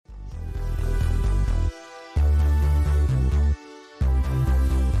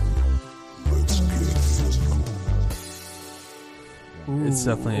It's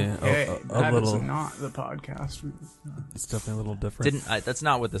definitely a little. Is not the podcast. It's definitely a little different. That's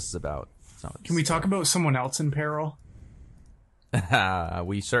not what this is about. Can we talk about someone else in peril?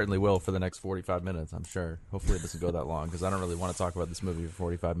 We certainly will for the next 45 minutes, I'm sure. Hopefully it doesn't go that long, because I don't really want to talk about this movie for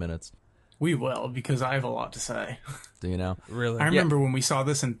 45 minutes. We will, because I have a lot to say. Do you know? Really? I remember when we saw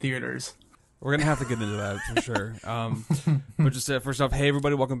this in theaters. We're going to have to get into that for sure. But just first off, hey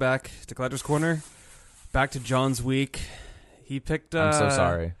everybody, welcome back to Collector's Corner. Back to John's week. He picked... I'm so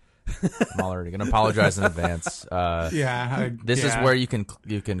sorry. I'm already going to apologize in advance. This is where you can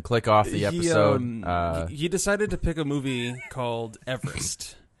click off the episode. He decided to pick a movie called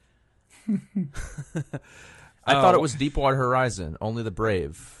Everest. I thought it was Deepwater Horizon, Only the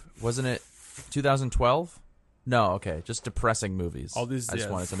Brave. Wasn't it 2012? No, okay, just depressing movies. All these, I just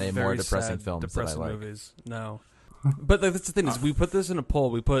wanted to name more depressing sad, films depressing that I like. Movies. No. But that's the thing is, we put this in a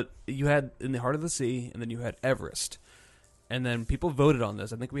poll. You had In the Heart of the Sea, and then you had Everest. And then people voted on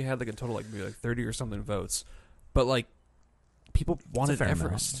this. I think we had a total maybe 30 or something votes. But people wanted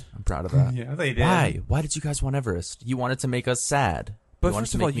Everest. Amount. I'm proud of that. Yeah, they did. Why? Why did you guys want Everest? You wanted to make us sad. But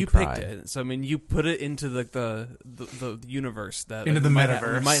first of all, you picked it. So I mean, you put it into the universe that into the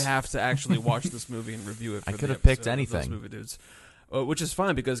metaverse. We might have to actually watch this movie and review it. For I could have picked anything. Movie dudes. Which is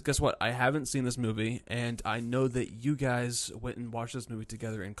fine because guess what? I haven't seen this movie, and I know that you guys went and watched this movie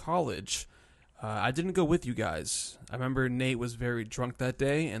together in college. I didn't go with you guys. I remember Nate was very drunk that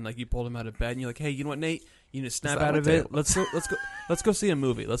day, and you pulled him out of bed, and you're like, "Hey, you know what, Nate? You need to snap out of it. Let's go see a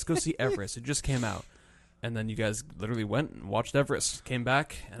movie. Let's go see Everest. It just came out." And then you guys literally went and watched Everest, came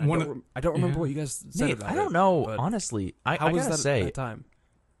back, and I don't remember what you guys said Nate, about I don't know, honestly. How was that at that time?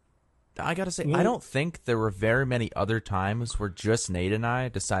 I gotta say, I don't think there were very many other times where just Nate and I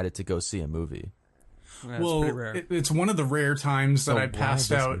decided to go see a movie. Yeah, well, it's one of the rare times that I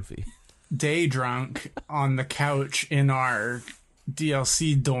passed out day drunk on the couch in our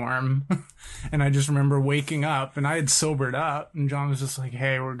DLC dorm. And I just remember waking up, and I had sobered up, and John was just like,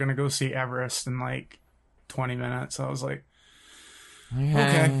 "Hey, we're gonna go see Everest in 20 minutes." I was like,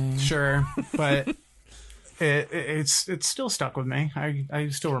 okay, sure. But it's still stuck with me. I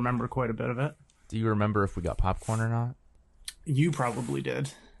still remember quite a bit of it. Do you remember if we got popcorn or not? You probably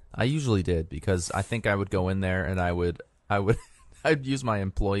did. I usually did, because I think I would go in there and I'd use my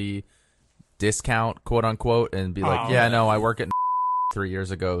employee discount, quote unquote, and be like, no, I work at 3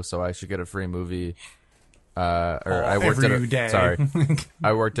 years ago, so I should get a free movie. I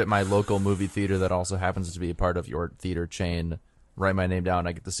worked at my local movie theater that also happens to be a part of your theater chain. Write my name down, and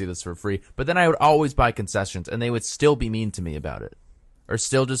I get to see this for free. But then I would always buy concessions, and they would still be mean to me about it, or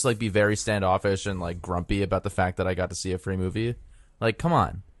still just be very standoffish and grumpy about the fact that I got to see a free movie. Come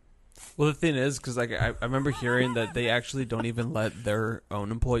on. Well, the thing is, because I remember hearing that they actually don't even let their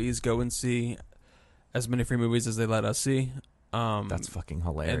own employees go and see as many free movies as they let us see. That's fucking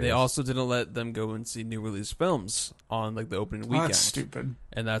hilarious. And they also didn't let them go and see new release films on the opening weekend. That's stupid.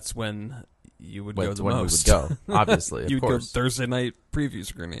 And that's when you would go the when most. We would go, obviously. You'd of course. go Thursday night preview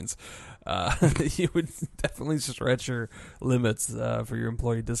screenings. You would definitely stretch your limits for your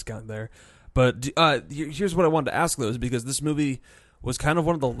employee discount there. But here's what I wanted to ask, though, is because this movie was kind of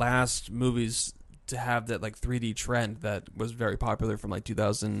one of the last movies to have that 3D trend that was very popular from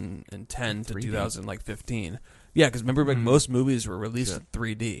 2010 to 2015. Yeah, because remember, most movies were released in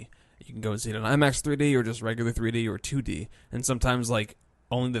 3D. You can go and see it in IMAX 3D or just regular 3D or 2D. And sometimes,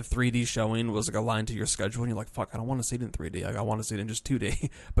 only the 3D showing was aligned to your schedule, and you're like, fuck, I don't want to see it in 3D. I want to see it in just 2D.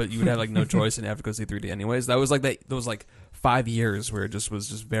 But you would have no choice, and you have to go see 3D anyways. That was those 5 years where it just was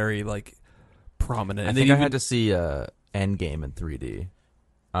just very prominent. I think I had to see Endgame in 3D.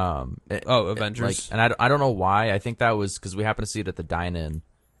 Avengers. And I don't know why. I think that was because we happened to see it at the dine-in.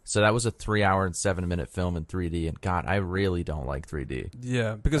 So that was a 3-hour and 7-minute film in 3D, and God, I really don't like 3D.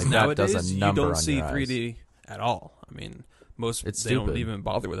 Yeah, because nowadays you don't see 3D at all. I mean, they don't even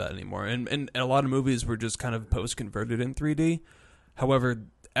bother with that anymore. And a lot of movies were just kind of post-converted in 3D. However,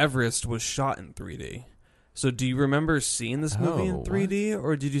 Everest was shot in 3D. So do you remember seeing this movie in 3D,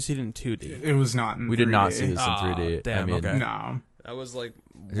 or did you see it in 2D? It was not in 3D. We did not see this in 3D. Damn, okay. No. That was or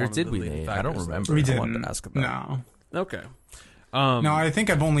did we, Nate? I don't remember. We I didn't. wanted to ask about. No. Okay. No, I think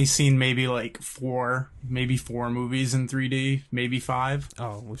I've only seen maybe 4 movies in 3D, maybe 5.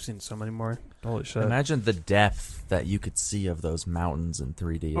 Oh, we've seen so many more. Holy shit. Imagine the depth that you could see of those mountains in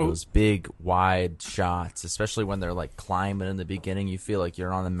 3D. Those big, wide shots, especially when they're climbing in the beginning. You feel like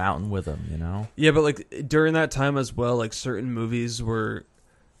you're on the mountain with them, you know? Yeah, but during that time as well, certain movies were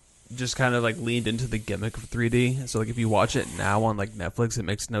just kind of leaned into the gimmick of 3D. So if you watch it now on Netflix, it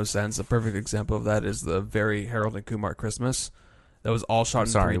makes no sense. A perfect example of that is the very Harold and Kumar Christmas. That was all shot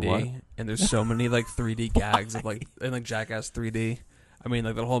in 3D, what? and there's so many 3D gags of and Jackass 3D. I mean,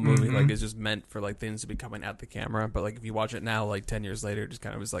 like the whole movie, like is just meant for like things to be coming at the camera. But like if you watch it now, like 10 years later, it just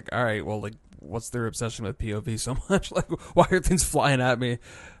kind of was like, all right, well, like what's their obsession with POV so much? Like, why are things flying at me?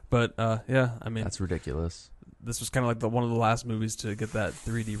 But yeah, I mean, that's ridiculous. This was kind of like one of the last movies to get that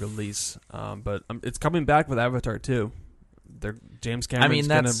 3D release. But it's coming back with Avatar too. James Cameron's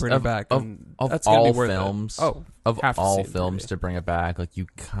going to bring it back. Of that's all be films, of all films to bring it back, like you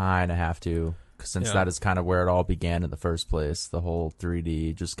kind of have to, since that is kind of where it all began in the first place. The whole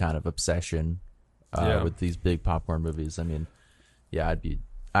 3D just kind of obsession with these big popcorn movies. I mean, yeah,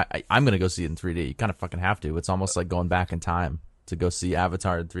 I'm going to go see it in 3D. You kind of fucking have to. It's almost like going back in time to go see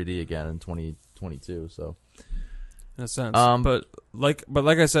Avatar in 3D again in 2022. So. In a sense, but like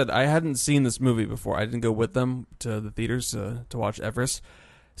I said, I hadn't seen this movie before. I didn't go with them to the theaters to watch Everest,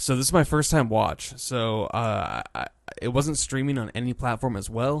 so this is my first time watch. So it wasn't streaming on any platform as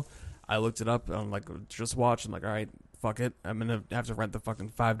well. I looked it up on like Just Watch. I'm like, all right, fuck it. I'm gonna have to rent the fucking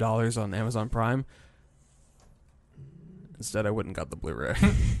 $5 on Amazon Prime. Instead, I went and got the Blu-ray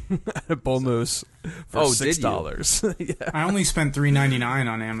at Bull Moose for $6. Yeah. I only spent $3.99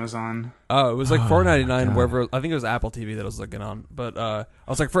 on Amazon. Oh, it was like $4.99 wherever. I think it was Apple TV that I was looking on. But I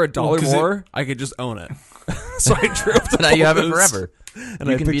was like, for $1 more, I could just own it. So I drove to now you have it forever. And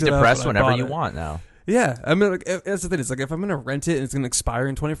you can be depressed whenever you want now. Yeah, I mean, like, that's the thing. It's like if I'm gonna rent it and it's gonna expire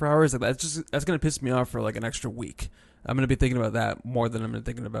in 24 hours, like that's gonna piss me off for like an extra week. I'm gonna be thinking about that more than I'm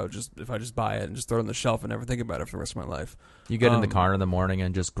thinking about just if I just buy it and just throw it on the shelf and never think about it for the rest of my life. You get in the car in the morning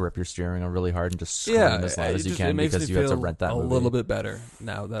and just grip your steering wheel really hard and just scream as loud as you can because you have to rent that movie. A little bit better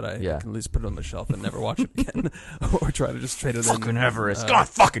now that I can at least put it on the shelf and never watch it again, or try to just trade it fucking in. Everest, God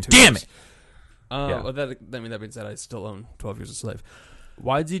fucking damn it! Well, that being said, I still own 12 Years a Slave.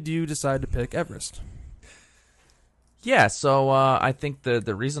 Why did you decide to pick Everest? Yeah, so I think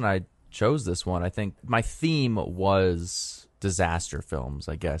the reason I chose this one, I think my theme was disaster films,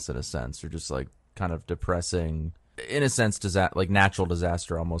 I guess, in a sense, or just like kind of depressing, in a sense, like natural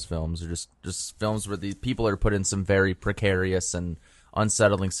disaster almost films, or just films where these people are put in some very precarious and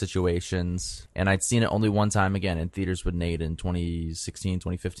unsettling situations. And I'd seen it only one time, again, in theaters with Nate in 2016,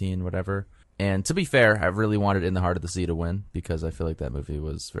 2015, whatever. And to be fair, I really wanted In the Heart of the Sea to win because I feel like that movie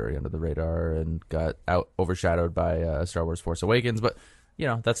was very under the radar and got overshadowed by Star Wars Force Awakens. But, you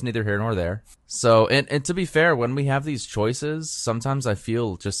know, that's neither here nor there. So, and to be fair, when we have these choices, sometimes I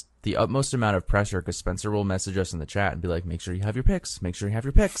feel just the utmost amount of pressure because Spencer will message us in the chat and be like, make sure you have your picks. Make sure you have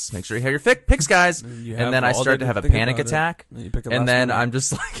your picks. Make sure you have your picks, guys. And then I start to have a panic attack. And then I'm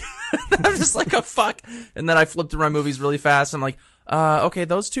just like, oh, fuck. And then I flip through my movies really fast. I'm like, okay,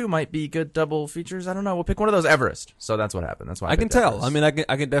 those two might be good double features. I don't know. We'll pick one of those. Everest. So that's what happened. That's why I can tell. Everest. I mean,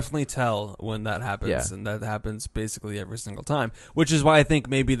 I can definitely tell when that happens, and that happens basically every single time. Which is why I think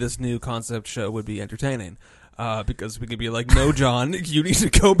maybe this new concept show would be entertaining, because we could be like, no, John, you need to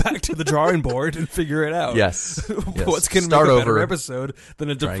go back to the drawing board and figure it out. Yes. What's going to make a better episode than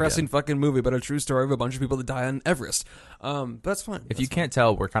a depressing fucking movie about a true story of a bunch of people that die on Everest? That's fine. If you can't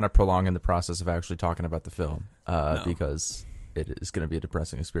tell, we're kind of prolonging the process of actually talking about the film, because it is going to be a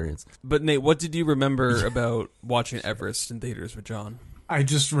depressing experience. But Nate, what did you remember about watching Everest in theaters with John? I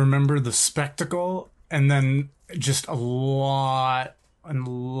just remember the spectacle, and then just a lot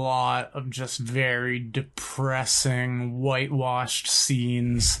of just very depressing, whitewashed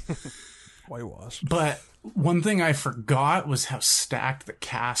scenes. Whitewashed. But one thing I forgot was how stacked the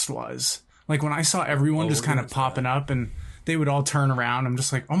cast was. Like when I saw everyone just kind of popping up and they would all turn around, I'm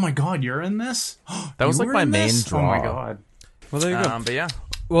just like, oh my God, you're in this? That was like my main draw. Oh my God. Well, there you go. But yeah.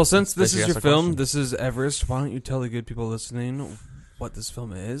 Well, since this is your film, this is Everest, why don't you tell the good people listening what this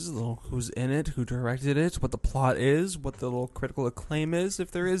film is, who's in it, who directed it, what the plot is, what the little critical acclaim is,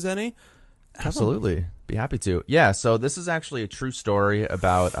 if there is any? Absolutely. Be happy to. Yeah, so this is actually a true story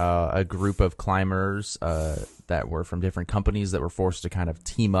about a group of climbers that were from different companies that were forced to kind of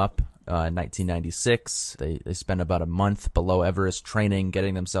team up in 1996. They spent about a month below Everest training,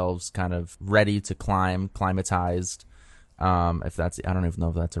 getting themselves kind of ready to climb, climatized. If that's, I don't even know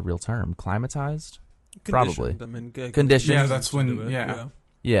if that's a real term. Climatized? Probably. Conditioned. Yeah, that's when,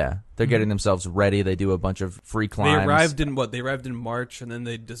 Yeah, they're getting themselves ready. They do a bunch of free climbs. They arrived in what? They arrived in March, and then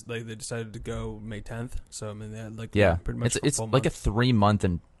they just they decided to go May 10th. So I mean, they had pretty much it's like a 3 month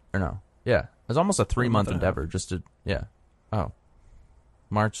it was almost a 3 month endeavor just to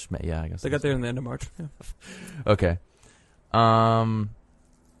March, May. Yeah, I guess they got there in the end of March. Yeah. Okay. But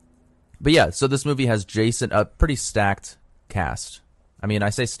yeah, so this movie has Jason, a pretty stacked cast. I mean,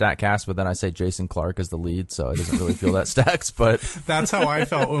 I say stat cast, but then I say Jason Clarke is the lead, so it doesn't really feel that stacked. But that's how I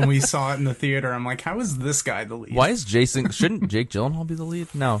felt when we saw it in the theater. I'm like, how is this guy the lead? Why is Jason? Shouldn't Jake Gyllenhaal be the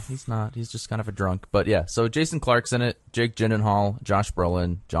lead? No, he's not. He's just kind of a drunk. But yeah, so Jason Clarke's in it. Jake Gyllenhaal, Josh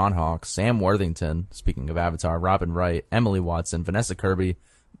Brolin, John Hawkes, Sam Worthington. Speaking of Avatar, Robin Wright, Emily Watson, Vanessa Kirby,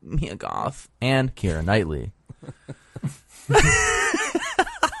 Mia Goth, and Keira Knightley.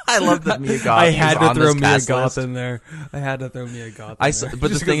 I love that Mia Goth. I had to throw Mia list. Goth in there. I had to throw Mia Goth in there.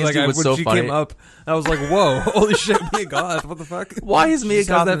 But the thing is, dude, what's so she funny? Came up, I was like, "Whoa, holy shit, Mia Goth! What the fuck? Why is Mia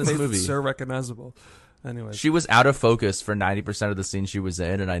Goth in this face movie? So recognizable." Anyway, she was out of focus for 90% of the scene she was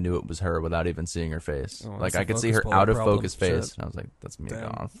in, and I knew it was her without even seeing her face. Like I could see her out of focus face, and I was like, "That's Mia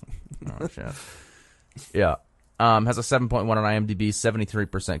Goth." Oh shit. Yeah. Has a 7.1 on IMDb,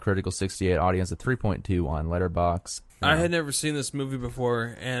 73% critical, 68 audience, a 3.2 on Letterboxd. I had never seen this movie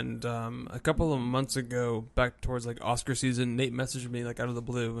before, and a couple of months ago, back towards like Oscar season, Nate messaged me like out of the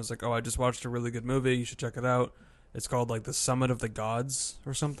blue. It was like, "Oh, I just watched a really good movie. You should check it out. It's called like The Summit of the Gods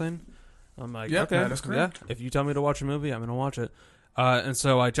or something." I'm like, yep, "Okay, that is correct. Yeah, if you tell me to watch a movie, I'm gonna watch it." And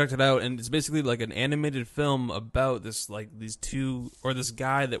so I checked it out, and it's basically like an animated film about this this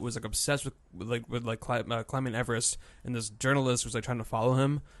guy that was like obsessed with climbing Everest, and this journalist was like trying to follow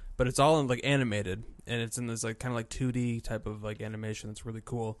him. But it's all in like animated, and it's in this like kind of like 2D type of like animation that's really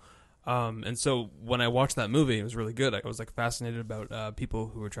cool. And so when I watched that movie, it was really good. I was like fascinated about people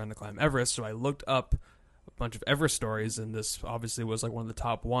who were trying to climb Everest. So I looked up a bunch of Everest stories, and this obviously was like one of the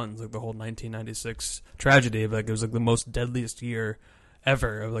top ones, like the whole 1996 tragedy. Like it was like the most deadliest year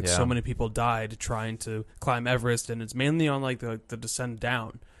ever. Of like so many people died trying to climb Everest, and it's mainly on like the descent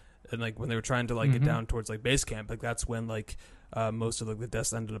down, and like when they were trying to like get down towards like base camp, like that's when like most of like the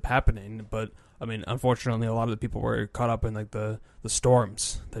deaths ended up happening. But I mean, unfortunately, a lot of the people were caught up in like the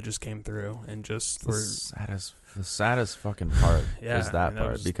storms that just came through and just were the saddest fucking part is that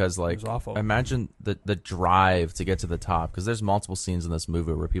part, because like imagine the drive to get to the top, because there's multiple scenes in this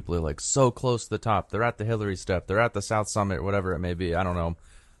movie where people are like so close to the top. They're at the Hillary Step, they're at the South Summit, whatever it may be. I don't know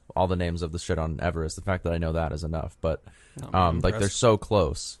all the names of the shit on Everest. The fact that I know that is enough, but like they're so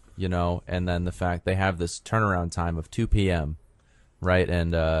close, you know. And then the fact they have this turnaround time of 2 p.m. right?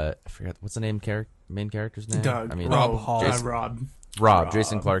 And I forget what's the main character's name. Doug. I mean, Rob Hall. Rob.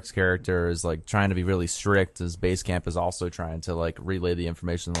 Jason Clarke's character is like trying to be really strict. His base camp is also trying to like relay the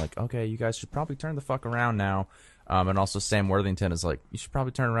information, like, okay, you guys should probably turn the fuck around now. And also Sam Worthington is like, you should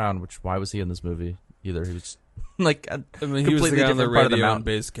probably turn around. Which, why was he in this movie? Either he was like, I mean, he was the guy on the radio on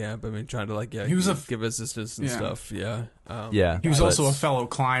base camp. I mean, trying to like, he was give assistance and stuff. Yeah, He was also a fellow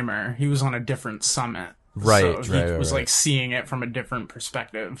climber. He was on a different summit. Right, so he was like seeing it from a different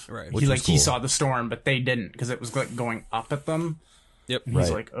perspective. Right, He saw the storm, but they didn't, because it was like going up at them. Yep. And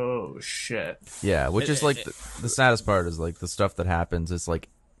he's like, oh shit. Yeah, which is like the saddest part is like the stuff that happens. It's like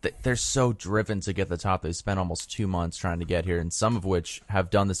they're so driven to get the top. They spent almost 2 months trying to get here, and some of which have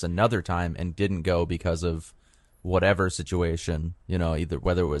done this another time and didn't go because of whatever situation, you know, either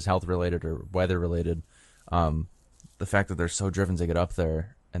whether it was health related or weather related. The fact that they're so driven to get up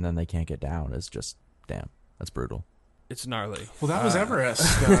there and then they can't get down is just, damn, that's brutal. It's gnarly. Well, that was Everest.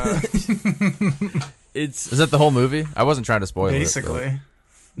 Is that the whole movie? I wasn't trying to spoil basically. it.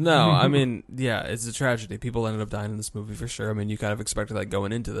 No, I mean, yeah, it's a tragedy. People ended up dying in this movie for sure. I mean, you kind of expected that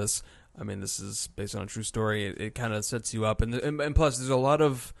going into this. I mean, this is based on a true story. It kind of sets you up, and plus, there's a lot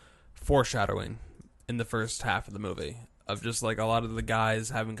of foreshadowing in the first half of the movie of just like a lot of the guys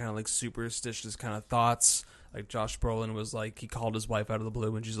having kind of like superstitious kind of thoughts. Like Josh Brolin was like, he called his wife out of the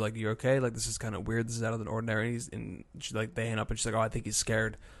blue, and she's like, "You okay? Like, this is kind of weird. This is out of the ordinary." And she like, they hang up, and she's like, "Oh, I think he's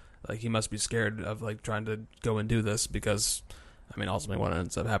scared. Like, he must be scared of like trying to go and do this because." I mean, ultimately, what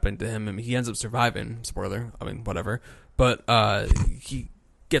ends up happening to him, I mean, he ends up surviving. Spoiler. I mean, whatever. But he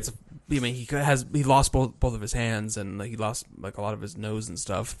gets. I mean, he lost both of his hands, and like, he lost like a lot of his nose and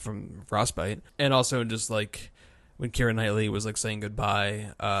stuff from frostbite. And also, just like when Keira Knightley was like saying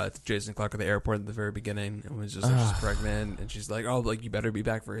goodbye to Jason Clarke at the airport at the very beginning, and was just like, she's pregnant, and she's like, "Oh, like you better be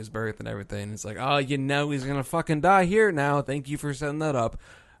back for his birth and everything." And it's like, "Oh, you know, he's gonna fucking die here now. Thank you for setting that up."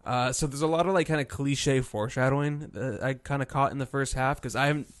 So there's a lot of like kind of cliche foreshadowing that I kind of caught in the first half, because I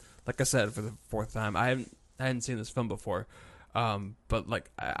haven't, like I said for the fourth time, I hadn't seen this film before, but like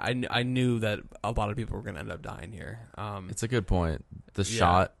I knew that a lot of people were gonna end up dying here. It's a good point. The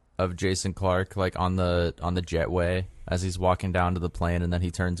shot of Jason Clarke like on the jetway as he's walking down to the plane, and then he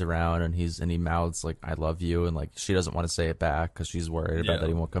turns around and he mouths like, "I love you," and like she doesn't want to say it back because she's worried about that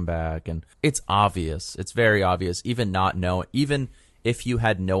he won't come back, and it's obvious. It's very obvious, even if you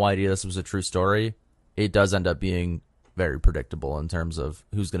had no idea this was a true story, it does end up being very predictable in terms of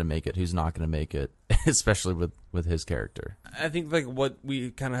who's going to make it, who's not going to make it, especially with his character. I think like what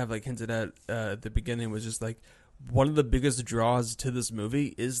we kind of have like hinted at the beginning was just like one of the biggest draws to this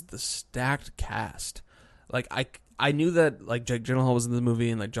movie is the stacked cast. Like I knew that like Jake Gyllenhaal was in the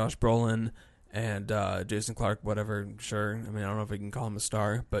movie and like Josh Brolin and Jason Clarke, whatever. Sure, I mean I don't know if we can call him a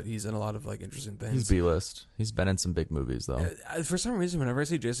star, but he's in a lot of like interesting things. He's B-list. He's been in some big movies though. For some reason, whenever I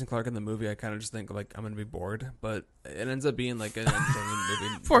see Jason Clarke in the movie, I kind of just think like I'm gonna be bored, but it ends up being like an entertaining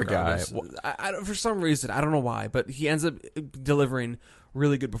movie. Poor guy. I for some reason, I don't know why, but he ends up delivering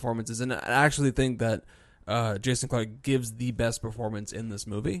really good performances, and I actually think that Jason Clarke gives the best performance in this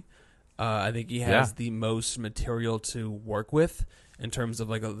movie. I think he has the most material to work with in terms of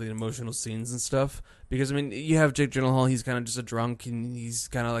like the emotional scenes and stuff. Because I mean, you have Jake Gyllenhaal; he's kind of just a drunk, and he's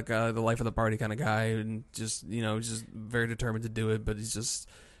kind of like the life of the party kind of guy, and just just very determined to do it. But he's just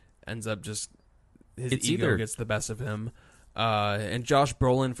ends up just his ego gets the best of him. And Josh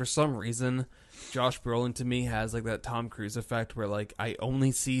Brolin, for some reason, Josh Brolin to me has like that Tom Cruise effect, where like I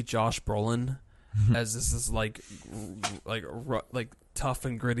only see Josh Brolin as this like tough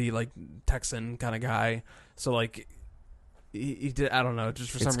and gritty like Texan kind of guy. So like he did, I don't know,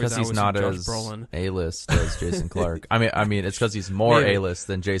 just for some reason he's not Josh as Brolin. A-list as Jason Clarke. I mean it's because he's more A-list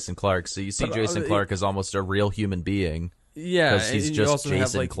than Jason Clarke. So you see Jason Clarke as almost a real human being. Yeah, because he's just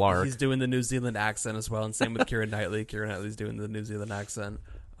Jason Clarke. He's doing the New Zealand accent as well, and same with Keira Knightley. Keira Knightley's doing the New Zealand accent.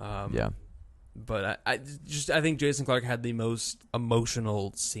 But I think Jason Clarke had the most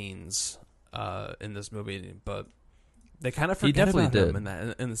emotional scenes in this movie, but they kind of forget about him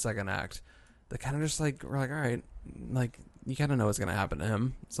in the second act. They kind of just like we're like, all right, like you kind of know what's going to happen to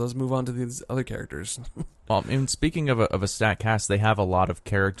him, so let's move on to these other characters. Well, I mean, speaking of a stacked cast, they have a lot of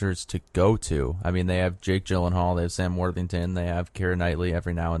characters to go to. I mean, they have Jake Gyllenhaal, they have Sam Worthington, they have Keira Knightley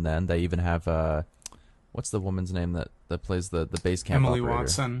every now and then. They even have what's the woman's name that plays the base camp Emily operator?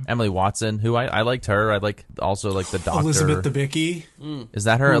 Watson. Emily Watson, who I liked her. I like also like the doctor. Elizabeth Debicki. Is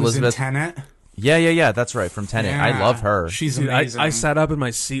that her? Who was Elizabeth in Tenet. Yeah, that's right, from Tenet. Yeah, I love her. She's Dude, amazing. I sat up in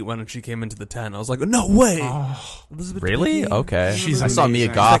my seat when she came into the tent. I was like, no way. Oh, Elizabeth Really? Debicki? Okay. She's I saw Mia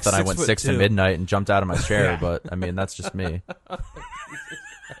amazing. Goth She's like and I went 6 to 6'2". midnight and jumped out of my chair, Yeah. but I mean, that's just me.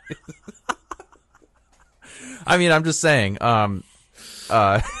 I mean, I'm just saying,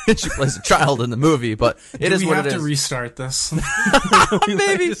 she plays a child in the movie, but it is what it is. We have to restart this.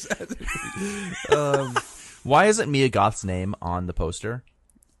 Maybe. Why isn't Mia Goth's name on the poster?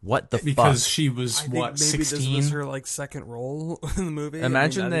 What the Because fuck? she was, I think what, maybe 16? this was her like second role in the movie.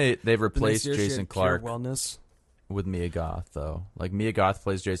 Imagine they the replaced next year she Jason had Clarke Pure Wellness. with Mia Goth, though. Like, Mia Goth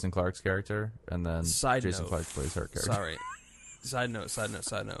plays Jason Clarke's character, and then Jason Clarke plays her character. Sorry. Side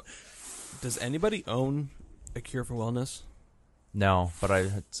note. Does anybody own A Cure for Wellness? No, but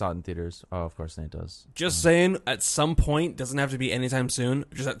I saw it in theaters. Oh, of course Nate does. Just saying, at some point, doesn't have to be anytime soon,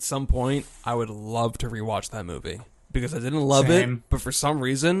 just at some point, I would love to rewatch that movie. Because I didn't love Same. it, but for some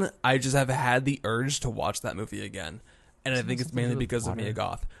reason, I just have had the urge to watch that movie again. And I think it's mainly because of Mia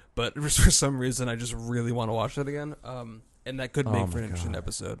Goth. But for some reason, I just really want to watch it again. And that could make for an interesting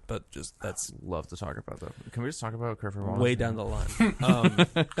episode, but just that's Love to talk about that. Can we just talk about Cure for Wellness? way down the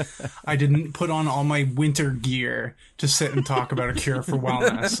line. I didn't put on all my winter gear to sit and talk about A Cure for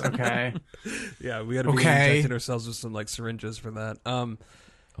Wellness, okay? Yeah, we got to be injecting ourselves with some like syringes for that.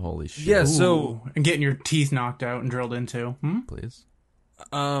 Holy shit. Yeah, Ooh, so and getting your teeth knocked out and drilled into. Please.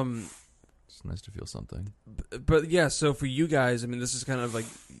 It's nice to feel something. but yeah, so for you guys, I mean, this is kind of like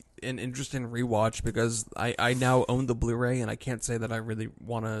an interesting rewatch because I now own the Blu-ray and I can't say that I really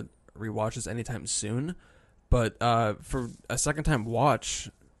want to rewatch this anytime soon. But for a second time watch,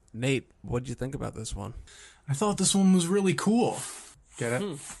 Nate, what did you think about this one? I thought this one was really cool. Get it?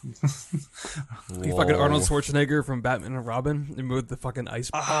 You fucking Arnold Schwarzenegger from Batman and Robin with the fucking ice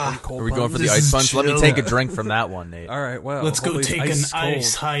cold Are we going for the This ice is punch? Let me chill. take a drink from that one, Nate. All right, well, Let's go hopefully take it's an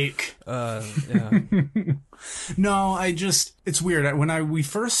ice cold. hike. Yeah. No, it's weird. When we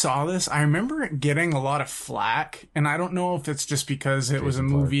first saw this, I remember it getting a lot of flack, and I don't know if it's just because it was a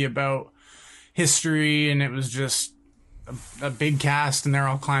movie about history and it was just a big cast and they're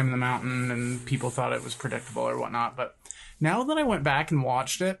all climbing the mountain and people thought it was predictable or whatnot. But now that I went back and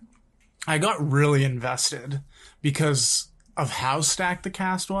watched it, I got really invested because of how stacked the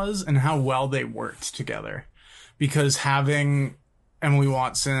cast was and how well they worked together. Because having Emily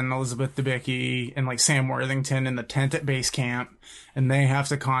Watson, Elizabeth Debicki, and like Sam Worthington in the tent at base camp, and they have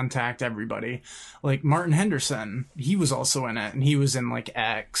to contact everybody. Like Martin Henderson, he was also in it, and he was in like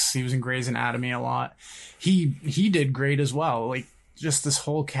X. He was in Grey's Anatomy a lot. He did great as well. Like just this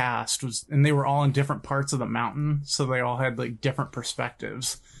whole cast was, and they were all in different parts of the mountain, so they all had like different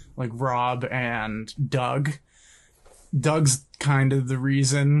perspectives. Like Rob and Doug, Doug's kind of the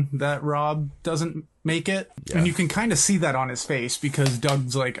reason that Rob doesn't make it. Yeah. And you can kind of see that on his face because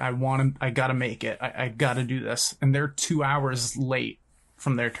Doug's like, I gotta make it. I gotta do this. And they're 2 hours late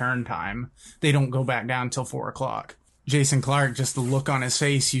from their turn time. They don't go back down till 4 o'clock. Jason Clarke, just the look on his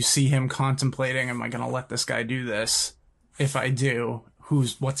face, you see him contemplating, am I going to let this guy do this? If I do,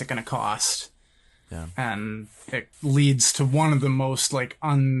 what's it going to cost? Yeah. And it leads to one of the most like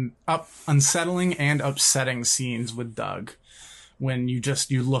unsettling and upsetting scenes with Doug, when you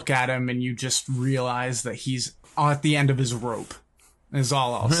look at him and you just realize that he's at the end of his rope, is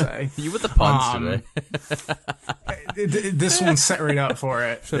all I'll say. You with the puns today. This one's set right up for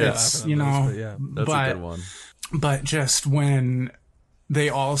it. It's, you know, that's a good one. But just when they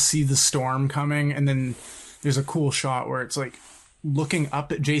all see the storm coming, and then there's a cool shot where it's like looking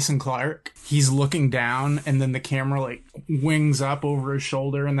up at Jason Clarke, he's looking down, and then the camera like wings up over his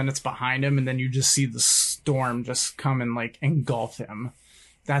shoulder, and then it's behind him, and then you just see the storm just come and like engulf him.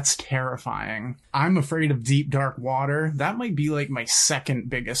 That's terrifying. I'm afraid of deep, dark water. That might be like my second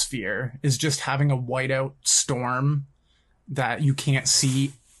biggest fear, is just having a whiteout storm that you can't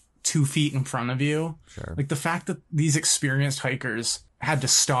see 2 feet in front of you. Sure. Like the fact that these experienced hikers had to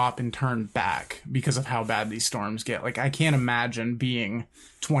stop and turn back because of how bad these storms get. Like, I can't imagine being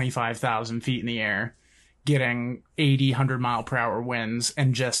 25,000 feet in the air, getting 80, 100-mile-per-hour winds,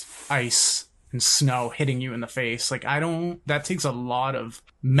 and just ice and snow hitting you in the face. Like, that takes a lot of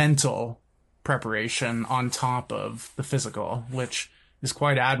mental preparation on top of the physical, which is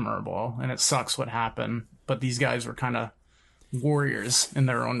quite admirable, and it sucks what happened. But these guys were kind of warriors in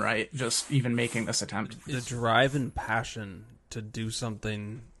their own right, just even making this attempt. The drive and passion to do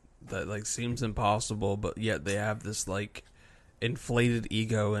something that like seems impossible, but yet they have this like inflated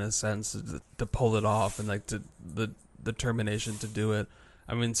ego in a sense to pull it off, and like the determination to do it.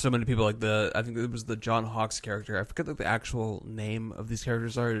 I mean, so many people like I think it was the John Hawkes character. I forget what the actual name of these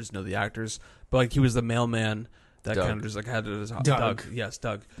characters are. I just know the actors. But like he was the mailman that Doug. kind of just like had to Doug. Yes,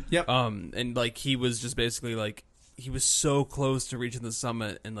 Doug. Yep. And like he was just basically like, he was so close to reaching the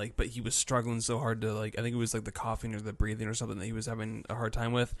summit, and like, but he was struggling so hard to like, I think it was like the coughing or the breathing or something that he was having a hard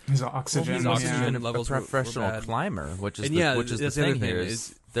time with. His oxygen, levels a professional were climber, which is the thing thing here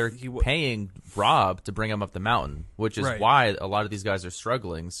is they're paying Rob to bring him up the mountain, which is why a lot of these guys are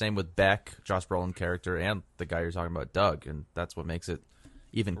struggling. Same with Beck, Josh Brolin character, and the guy you're talking about, Doug, and that's what makes it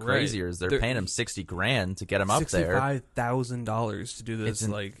even crazier. Is they're paying him $60,000 to get him up there, $65,000 to do this.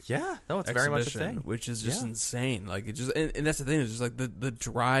 It's very much a thing, which is just insane. Like it just, and that's the thing. It's just like the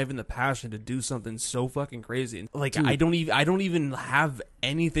drive and the passion to do something so fucking crazy. Like dude, I don't even have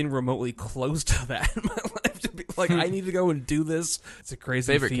anything remotely close to that in my life to be like, I need to go and do this. It's a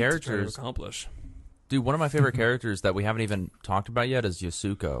crazy favorite feat characters to accomplish. Dude, one of my favorite characters that we haven't even talked about yet is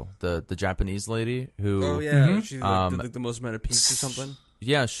Yasuko, the Japanese lady who. Oh yeah, she did the most amount of peaks or something.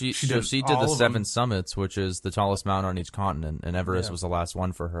 Yeah, she did the 7 summits, which is the tallest mountain on each continent, and Everest was the last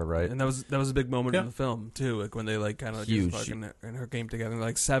one for her, right? And that was a big moment in the film too, like when they like kind of huge and her came together,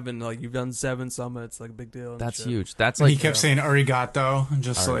 like 7, like you've done 7 summits, like a big deal. That's huge. That's and like he kept saying arigato,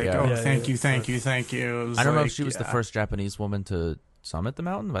 just arigato. Like thank you. I don't know if she was the first Japanese woman to summit the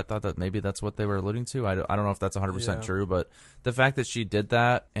mountain. I thought that maybe that's what they were alluding to. I don't know if that's 100% true, but the fact that she did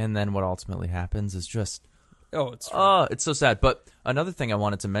that and then what ultimately happens is just. It's so sad. But another thing I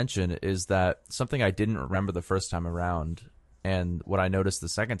wanted to mention is that something I didn't remember the first time around, and what I noticed the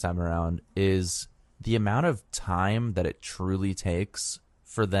second time around, is the amount of time that it truly takes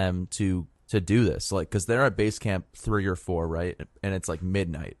for them to do this. Like, because they're at base camp 3 or 4, right? And it's like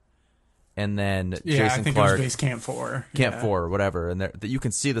midnight. And then Jason I think Clarke, it was base camp 4. Camp 4 or whatever. And you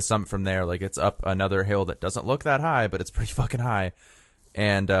can see the summit from there. Like, it's up another hill that doesn't look that high, but it's pretty fucking high.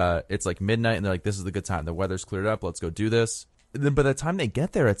 And it's like midnight, and they're like, this is the good time. The weather's cleared up. Let's go do this. And then by the time they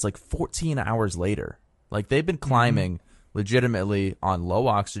get there, it's like 14 hours later. Like, they've been climbing legitimately on low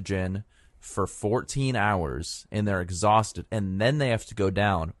oxygen for 14 hours, and they're exhausted. And then they have to go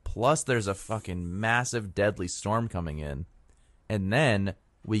down. Plus, there's a fucking massive, deadly storm coming in. And then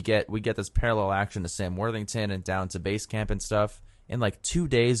we get this parallel action to Sam Worthington and down to base camp and stuff. And like 2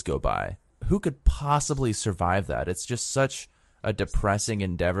 days go by. Who could possibly survive that? It's just such a depressing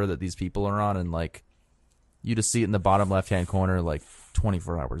endeavor that these people are on, and like you just see it in the bottom left-hand corner like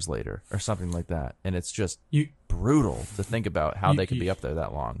 24 hours later or something like that, and it's just brutal to think about how they could be up there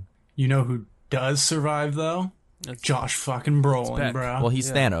that long. You know who does survive though? Josh fucking Brolin, bro. Well,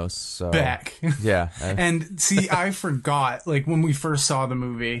 he's Thanos, so Beck. Yeah. And see, I forgot, like when we first saw the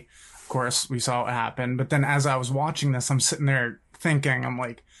movie, of course we saw what happened, but then as I was watching this, I'm sitting there thinking, I'm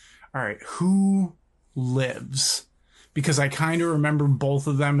like, all right, who lives? Because I kind of remember both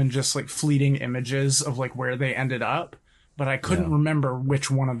of them in just like fleeting images of like where they ended up. but I couldn't remember which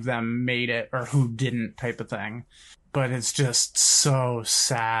one of them made it or who didn't, type of thing. But it's just so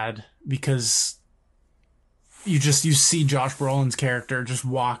sad because you see Josh Brolin's character just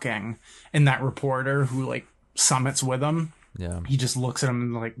walking, and that reporter who like summits with him, he just looks at him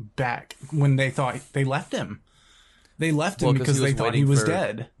and like back when they thought they left him. They left him because they thought he was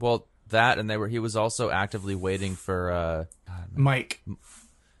dead. Well, that, and he was also actively waiting for Mike.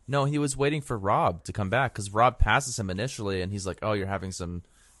 No, he was waiting for Rob to come back because Rob passes him initially, and he's like, "Oh, you're having some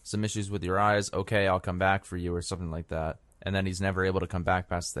issues with your eyes. Okay, I'll come back for you," or something like that. And then he's never able to come back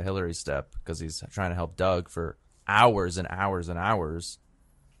past the Hillary step because he's trying to help Doug for hours and hours and hours.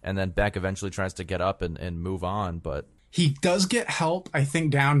 And then Beck eventually tries to get up and move on, but he does get help, I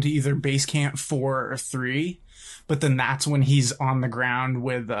think, down to either base camp 4 or 3. But then that's when he's on the ground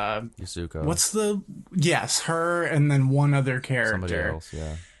with Yasuko. Yes, her and then one other character. Somebody else,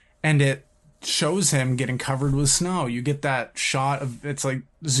 yeah. And it shows him getting covered with snow. You get that shot of, it's like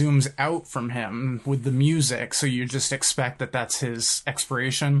zooms out from him with the music, so you just expect that that's his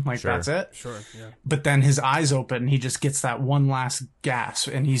expiration, like that's it. Sure, yeah. But then his eyes open, he just gets that one last gasp,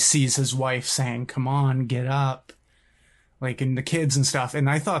 and he sees his wife saying, "Come on, get up," like, and the kids and stuff. And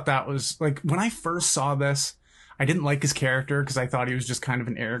I thought that was like, when I first saw this, I didn't like his character because I thought he was just kind of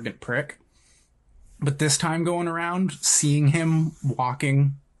an arrogant prick. But this time going around, seeing him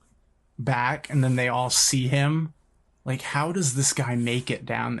walking back and then they all see him, like, how does this guy make it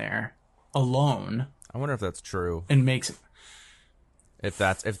down there alone? I wonder if that's true. And makes it, if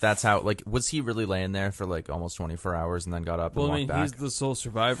that's how, like, was he really laying there for like almost 24 hours and then got up and walked back? He's the sole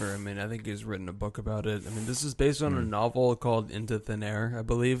survivor. I mean, I think he's written a book about it. I mean, this is based on a novel called Into Thin Air, I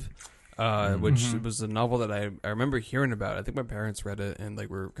believe, which was a novel that I remember hearing about. I think my parents read it and like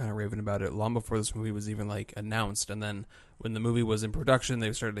were kind of raving about it long before this movie was even like announced. And then when the movie was in production,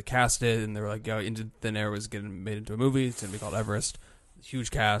 they started to cast it, and they were like, "Yo, Into Thin Air was getting made into a movie. It's gonna be called Everest."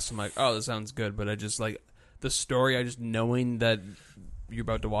 Huge cast. I'm like, "Oh, this sounds good," but I just like the story. I just knowing that you're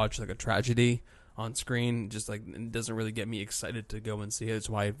about to watch like a tragedy on screen, just like it doesn't really get me excited to go and see it. That's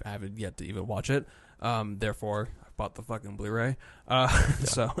why I haven't yet to even watch it. Therefore, I bought the fucking Blu-ray.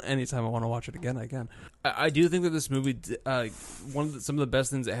 So anytime I want to watch it again, I can. I do think that this movie, some of the best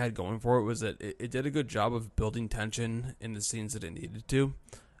things it had going for it was that it did a good job of building tension in the scenes that it needed to.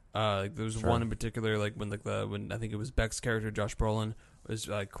 Like there was one in particular, like when I think it was Beck's character, Josh Brolin, was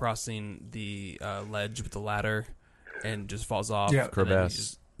like crossing the ledge with the ladder and just falls off.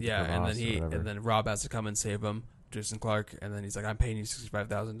 Yeah, and then Rob has to come and save him, Jason Clarke, and then he's like, "I'm paying you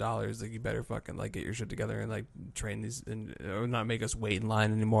 $65,000. Like, you better fucking like get your shit together and like train these and or not make us wait in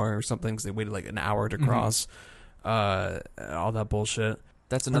line anymore or something." Because they waited like an hour to cross. All that bullshit.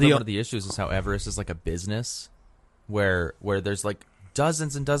 That's another one of the issues is how Everest is like a business, where there's like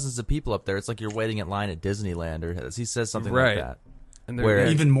dozens and dozens of people up there. It's like you're waiting in line at Disneyland, or he says something like that. And where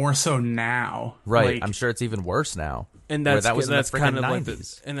even more so now, right? Like, I'm sure it's even worse now. And that's kind of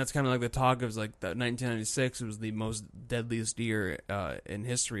 90s. like the talk of like that 1996 was the most deadliest year in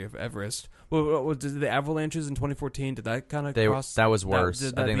history of Everest. Well, did the avalanches in 2014? Did that kind of cross? That was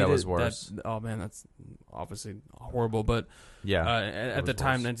worse. I think that was worse. Oh man, that's obviously horrible. But yeah, at the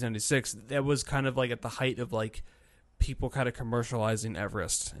time, 1996, that was kind of like at the height of like people kind of commercializing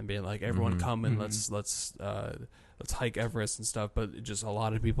Everest and being like, "Everyone come and let's hike Everest and stuff," but just a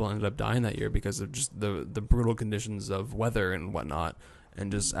lot of people ended up dying that year because of just the brutal conditions of weather and whatnot,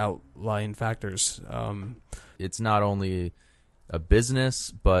 and just outlying factors. It's not only a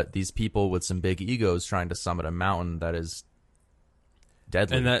business, but these people with some big egos trying to summit a mountain that is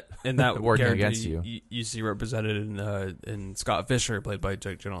deadly, and that working against you. You see represented in Scott Fisher, played by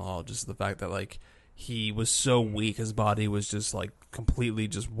Jake Gyllenhaal. Just the fact that like he was so weak, his body was just like completely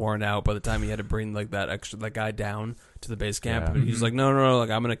just worn out by the time he had to bring like that guy down to the base camp. Yeah. And he's like, no, like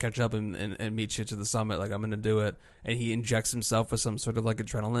I'm gonna catch up and meet you to the summit. Like I'm gonna do it. And he injects himself with some sort of like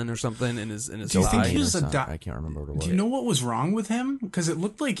adrenaline or something in his. Do you think he was I can't remember what it was. Do you know what was wrong with him? Because it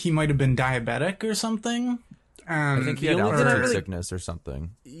looked like he might have been diabetic or something. I think he had altitude sickness or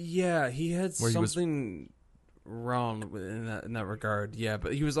something. Yeah, he had something wrong in that regard. Yeah,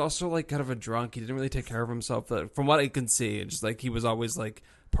 but he was also like kind of a drunk. He didn't really take care of himself. From what I can see, it's just like he was always like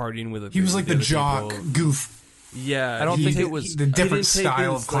partying with. He was like the jock goof. Yeah, I don't think it was the different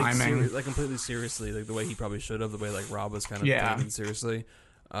style of climbing, like completely seriously, like the way he probably should have. The way like Rob was kind of taken seriously,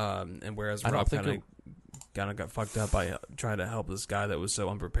 and whereas Rob kind of got fucked up by trying to help this guy that was so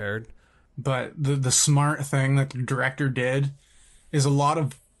unprepared. But the smart thing that the director did is a lot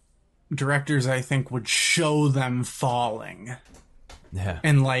of directors, I think, would show them falling. Yeah.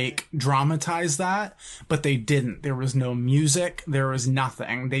 And like dramatize that, but they didn't. There was no music, there was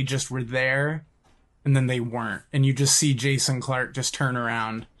nothing. They just were there and then they weren't. And you just see Jason Clarke just turn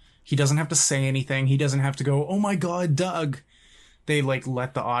around. He doesn't have to say anything. He doesn't have to go, "Oh my God, Doug." They like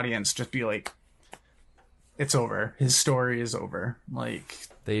let the audience just be like, it's over. His story is over. Like,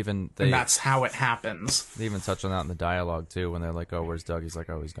 and that's how it happens. They even touch on that in the dialogue too, when they're like, "Oh, where's Doug?" He's like,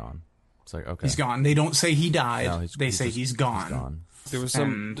 "Oh, he's gone." It's like, okay, he's gone. They don't say he died. No, they say he's gone. He's gone. There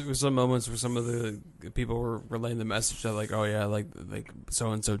was some moments where some of the people were relaying the message that like, oh yeah, like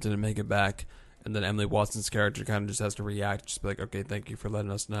so and so didn't make it back, and then Emily Watson's character kind of just has to react, just be like, okay, thank you for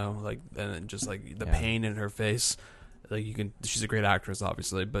letting us know, like, and then just like the pain in her face, like she's a great actress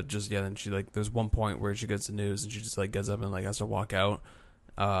obviously, but just then she like there's one point where she gets the news and she just like gets up and like has to walk out.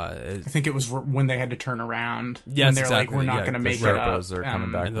 I think it was when they had to turn around. Yes, when they're exactly. like, we're not going to make it up. Are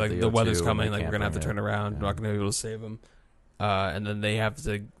coming back and like the weather's coming, like we're gonna have to turn around. We're not gonna be able to save them. And then they have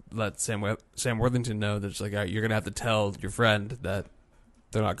to let Sam Worthington know that it's like, all right, you're gonna have to tell your friend that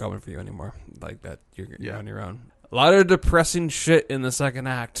they're not coming for you anymore. Like that you're on your own. A lot of depressing shit in the second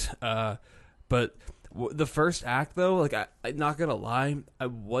act. But the first act though, like I'm not gonna lie, I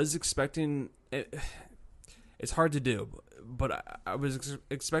was expecting it. It's hard to do, but I was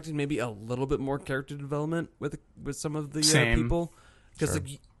expecting maybe a little bit more character development with some of the people, because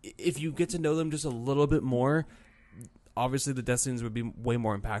like, if you get to know them just a little bit more, obviously the death scenes would be way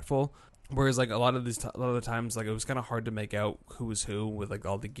more impactful. Whereas like a lot of the times, like it was kind of hard to make out who was who with like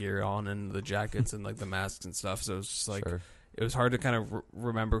all the gear on and the jackets and like the masks and stuff. So it was just like it was hard to kind of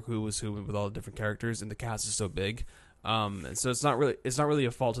remember who was who with all the different characters, and the cast is so big. And so it's not really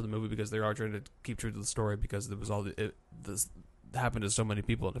a fault of the movie, because they are trying to keep true to the story, because there was this happened to so many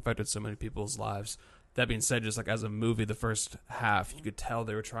people and affected so many people's lives. That being said, just like as a movie, the first half you could tell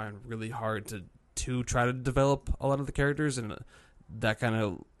they were trying really hard to try to develop a lot of the characters, and that kind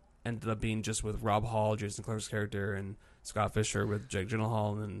of ended up being just with Rob Hall, Jason Clarke's character, and Scott Fisher with Jake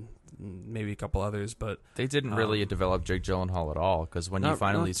Gyllenhaal, and maybe a couple others. But they didn't really develop Jake Gyllenhaal at all, because when you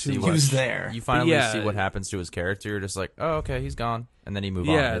finally see he was there, you finally see what happens to his character, you're just like, oh, okay, he's gone, and then you move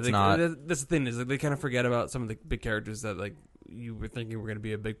on. It's not. That's the thing, is like they kind of forget about some of the big characters that like you were thinking were going to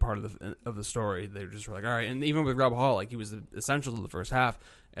be a big part of the story. They just were like, all right. And even with Rob Hall, like he was essential to the first half,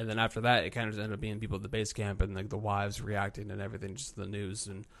 and then after that, it kind of just ended up being people at the base camp and like the wives reacting and everything, just to the news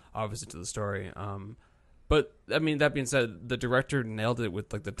and obviously to the story. But I mean, that being said, the director nailed it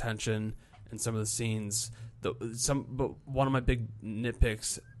with like the tension and some of the scenes. But one of my big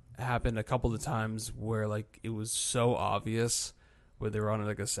nitpicks happened a couple of times where like it was so obvious where they were on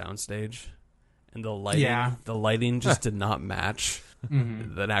like a soundstage, and the lighting just did not match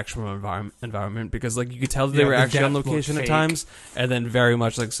the actual environment, because like you could tell that they were actually on location at times, and then very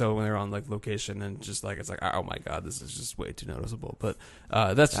much like so when they were on like location, and just like it's like, oh my god, this is just way too noticeable. But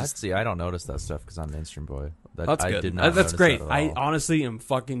see, I don't notice that stuff because I'm an mainstream boy. That's good. That's great. I honestly am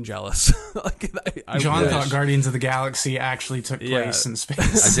fucking jealous. John thought Guardians of the Galaxy actually took place in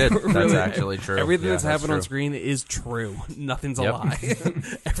space. I did. That's actually true. Everything that's happened on screen is true. Nothing's a lie.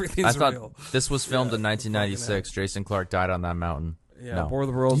 Everything's real. This was filmed in 1996. Jason Clarke died on that mountain. Yeah, no. War of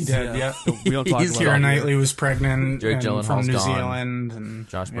the Worlds. He did, We don't talk about Keira Knightley was pregnant from New gone. Zealand. And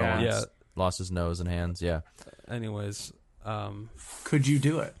Josh Brolin lost his nose and hands. Yeah. Anyways. Could you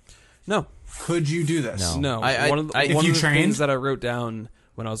do it? No. Could you do this? No. One of the things that I wrote down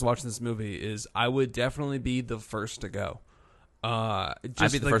when I was watching this movie is I would definitely be the first to go. I'd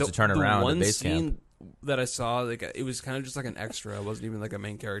be the first to turn around at base camp. That I saw, like it was kind of just like an extra. It wasn't even like a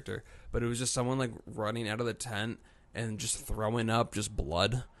main character, but it was just someone like running out of the tent and just throwing up just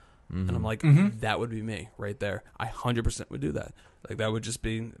blood. And I'm like, that would be me right there. I 100% would do that. Like that would just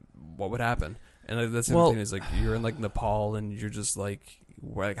be what would happen. And like, that's the other thing is like you're in like Nepal and you're just like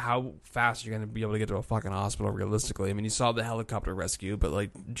how fast you're gonna be able to get to a fucking hospital realistically. I mean, you saw the helicopter rescue, but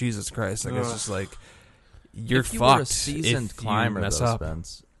like Jesus Christ, like it's just like you're if you fucked. Were a seasoned climber, mess though, up.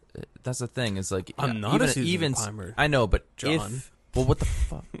 Spence. That's the thing. It's like I'm not a seasoned climber. I know, but John. Well, what the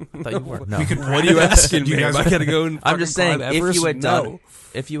fuck? I thought you were. No. What are you asking me? I gotta go and I'm just saying, Everest?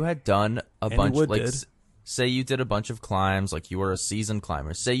 if you had done a bunch, like say you did a bunch of climbs, like you were a seasoned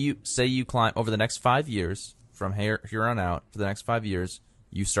climber. Say you climb over the next 5 years, from here on out, for the next 5 years,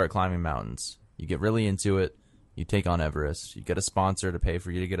 you start climbing mountains. You get really into it. You take on Everest. You get a sponsor to pay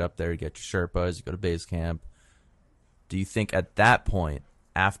for you to get up there. You get your Sherpas. You go to base camp. Do you think at that point,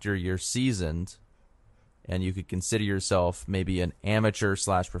 after you're seasoned, and you could consider yourself maybe an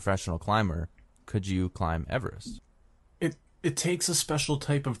amateur/professional climber, could you climb Everest? It takes a special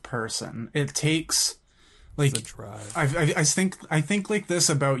type of person. It takes like it's a drive. I think like this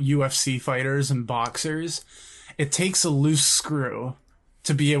about UFC fighters and boxers. It takes a loose screw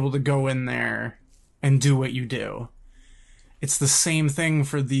to be able to go in there and do what you do. it's the same thing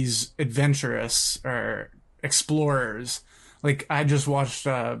for these adventurous or explorers. Like, I just watched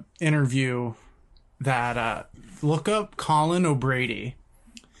a interview that look up Colin O'Brady.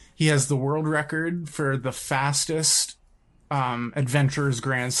 He has the world record for the fastest Adventurers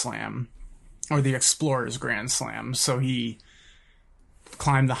Grand Slam, or the Explorers Grand Slam. So he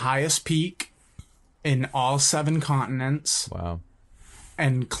climbed the highest peak in all 7 continents. Wow.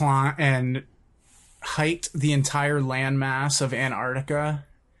 And hiked the entire landmass of Antarctica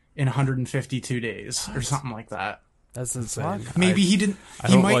in 152 days or something like that. That's insane. Maybe he didn't.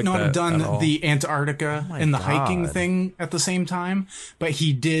 He might like not have that done the Antarctica and the hiking thing at the same time, but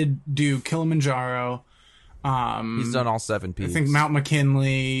he did do Kilimanjaro. He's done all 7 peaks. I think Mount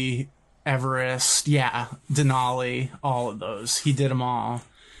McKinley, Everest, Denali, all of those. He did them all.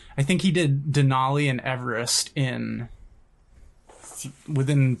 I think he did Denali and Everest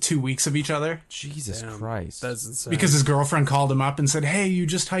within 2 weeks of each other. Jesus Christ. That's insane. Because his girlfriend called him up and said, "Hey, you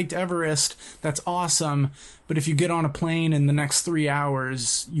just hiked Everest. That's awesome. But if you get on a plane in the next 3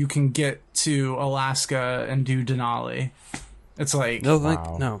 hours, you can get to Alaska and do Denali." It's like, no.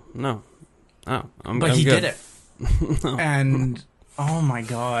 But he did it. And oh my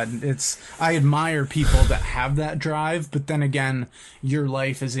God, I admire people that have that drive, but then again, your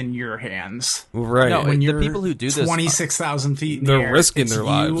life is in your hands. Right. No, when the people who do this 26,000 feet in they're the air, risking it's their you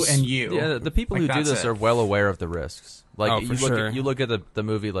lives. and you. Yeah, the people who do this are well aware of the risks. Like you look at the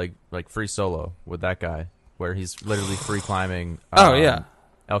movie like Free Solo with that guy where he's literally free climbing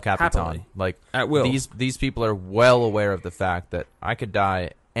El Capitan. Happily. Like at will. These people are well aware of the fact that I could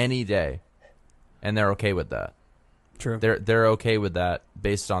die any day, and they're okay with that. True. They're okay with that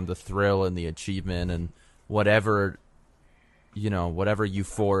based on the thrill and the achievement and whatever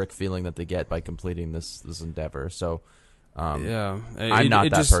euphoric feeling that they get by completing this endeavor. So I'm not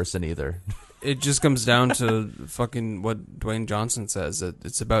that person either. It just comes down to fucking what Dwayne Johnson says.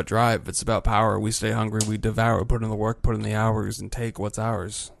 It's about drive. It's about power. We stay hungry. We devour. Put in the work. Put in the hours, and take what's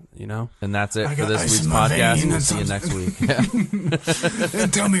ours. You know. And that's it for this week's podcast. We'll see you next week.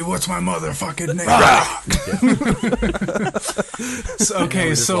 And tell me what's my motherfucking name.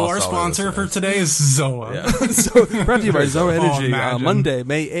 So our sponsor for today is Zoa. Yeah. So brought to you by Zoa Energy. Monday,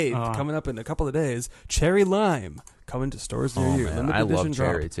 May 8th, coming up in a couple of days. Cherry Lime. Coming to stores near you. Man, I love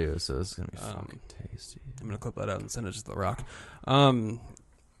cherry too, so this is gonna be fucking tasty. I'm gonna clip that out and send it to The Rock.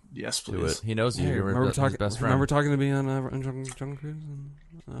 Yes, please. Do it. He knows you. Hey, You're his best friend. Remember talking to me on Jungle Cruise?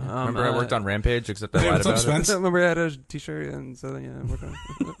 Remember I worked on Rampage, except I lied about it. Remember I had a T-shirt, and so I worked on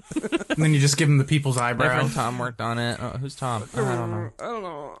it. And then you just give him the people's eyebrow. My friend Tom worked on it. Who's Tom? I don't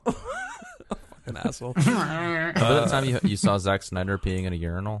know. Fucking asshole. By the time you saw Zack Snyder peeing in a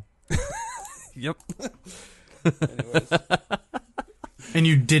urinal. Yep. Anyways. And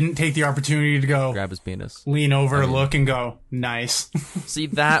you didn't take the opportunity to go grab his penis, lean over, look, and go, nice. See,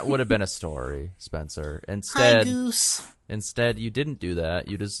 that would have been a story, Spencer. Instead, hi, Goose. Instead, you didn't do that.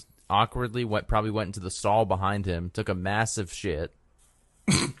 You just awkwardly probably went into the stall behind him, took a massive shit,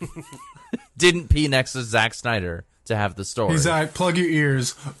 didn't pee next to Zack Snyder to have the story. He's like, plug your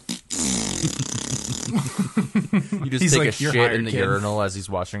ears. You just take a shit in the urinal as he's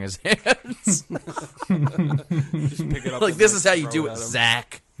washing his hands. Like, this is how you do it,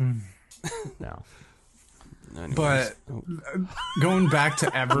 Zach. No. Anyways. But going back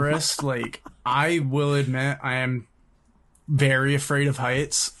to Everest, like, I will admit I am very afraid of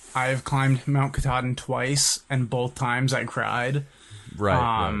heights. I have climbed Mount Katahdin twice, and both times I cried.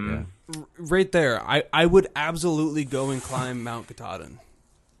 Right. Right there, I would absolutely go and climb Mount Katahdin.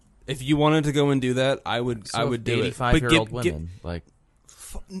 If you wanted to go and do that, I would do it. 85-year-old women, like,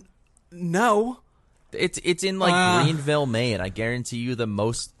 no, it's in like Greenville, Maine. I guarantee you, the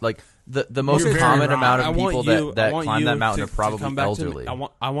most common amount of people that climb that mountain are probably elderly.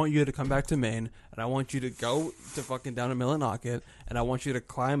 I want you to come back to Maine, and I want you to go to fucking down to Millinocket, and I want you to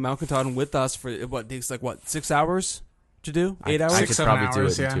climb Mount Katahdin with us for what takes 6 hours to do? 8 hours? I could probably do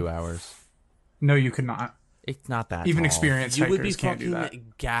it in 2 hours. No, you could not. It's not that even tall. experienced you hikers would be can't do that.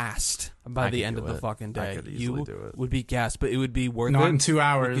 fucking gassed by the end of the fucking day. I could easily do it. Would be gassed, but it would be worth it. Not in 2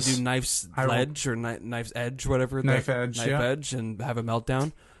 hours. You could do knife's ledge or knife's edge, whatever. Knife edge, and have a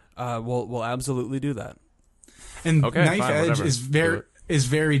meltdown. We'll absolutely do that. And knife edge is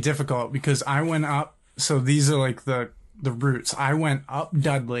very difficult because I went up. So these are like the routes. I went up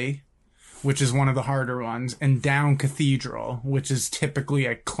Dudley, which is one of the harder ones, and down Cathedral, which is typically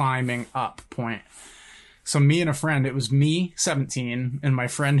a climbing up point. So me and a friend, it was me, 17, and my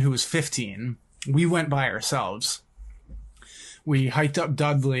friend who was 15. We went by ourselves. We hiked up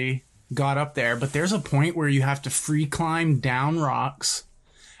Dudley, got up there, but there's a point where you have to free climb down rocks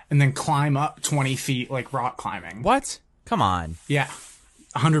and then climb up 20 feet like rock climbing. What? Come on. Yeah,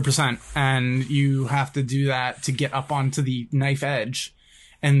 100%. And you have to do that to get up onto the knife edge.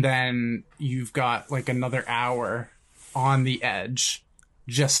 And then you've got like another hour on the edge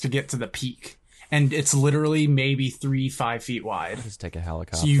just to get to the peak. And it's literally maybe 3-5 feet wide. Just take a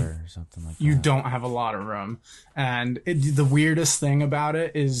helicopter or something like that. You don't have a lot of room. And the weirdest thing about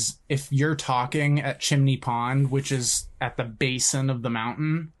it is if you're talking at Chimney Pond, which is at the basin of the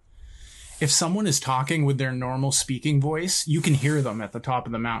mountain, if someone is talking with their normal speaking voice, you can hear them at the top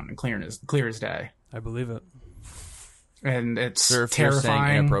of the mountain clear as day. I believe it. And it's Sir, if you're saying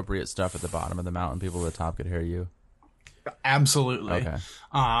terrifying. inappropriate stuff at the bottom of the mountain, people at the top could hear you. Absolutely. Okay.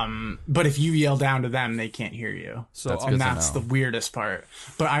 But if you yell down to them, they can't hear you. So That's And that's the weirdest part.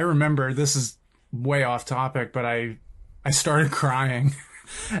 But I remember, this is way off topic, but I started crying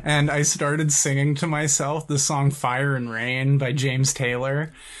and I started singing to myself the song Fire and Rain by James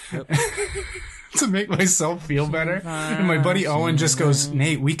Taylor. Yep. To make myself feel better. And my buddy Owen just goes,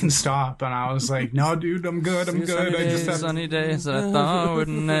 Nate, we can stop. And I was like, no, dude, I'm good. I'm good. I just have sunny days that I thought would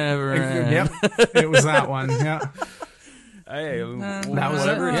never end. Yep. It was that one. Yeah. Hey, That was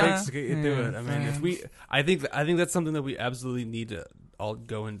whatever it. it Yeah. takes to get you through it. I mean, I think that's something that we absolutely need to all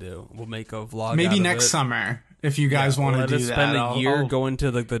go and do. We'll make a vlog. Maybe out of next it. summer, if you guys want to Let do us that. spend a year I'll- going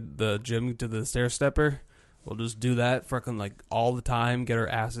to like the gym to the stair stepper. We'll just do that fucking like all the time. Get our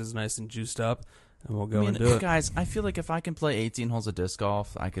asses nice and juiced up, and we'll go and do it. Guys, I feel like if I can play 18 holes of disc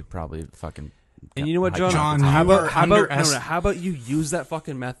golf, I could probably fucking. And you know what, John? John, how you about are how about you use that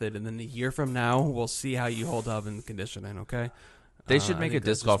fucking method, and then a year from now, we'll see how you hold up in conditioning. Okay. They should I make a think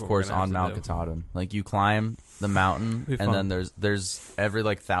that's disc just golf what we're course gonna have on to Mount do. Katahdin. Like you climb the mountain, Be and fun. then there's every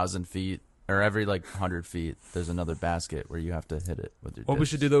like 1,000 feet or every like 100 feet, there's another basket where you have to hit it with your. What we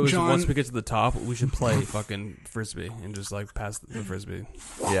disc. should do though is John- once we get to the top, we should play fucking frisbee and just like pass the frisbee.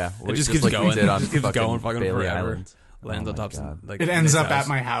 Yeah, It just just keeps like going. we did on It just keeps fucking going fucking Bailey forever. Island. Lands Oh on my top. God. Like It ends Nate's up house. at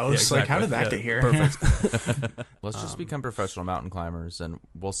my house. Yeah, Like, how did that exactly. get here? Perfect. Let's just become professional mountain climbers, and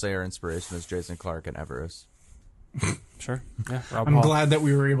we'll say our inspiration is Jason Clark and Everest. Sure. Yeah. Rob I'm Hall. glad that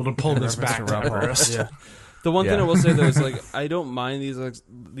we were able to pull this Reference back to Rob to Hall. Everest. Yeah. The one thing Yeah. I will say though is like I don't mind these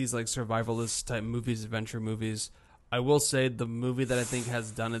survivalist type movies, adventure movies. I will say the movie that I think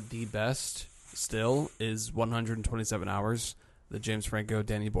has done it the best still is 127 Hours, the James Franco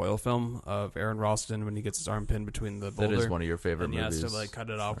Danny Boyle film of Aaron Ralston when he gets his arm pinned between the boulder. That is one of your favorite and he movies. has to like cut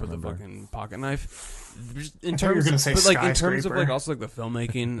it off with a remember. fucking pocket knife. In I thought you were gonna say but like in terms of Skyscraper. like also like the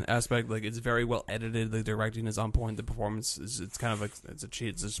filmmaking aspect, like it's very well edited. The directing is on point. The performance is it's kind of like it's a cheat.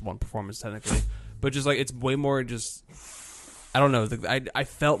 It's just one performance technically, but just like it's way more just. I don't know. I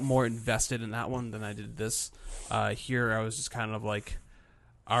felt more invested in that one than I did this. Here I was just kind of like,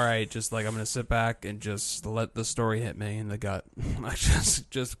 all right, just like I'm gonna sit back and just let the story hit me in the gut. Like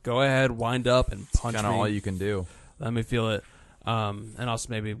just go ahead, wind up and punch me. Kind of all you can do. Let me feel it. And also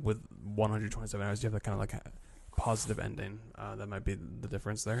maybe with 127 hours, you have that kind of like positive ending. That might be the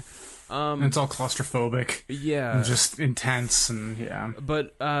difference there. And it's all claustrophobic. Yeah. And just intense and yeah.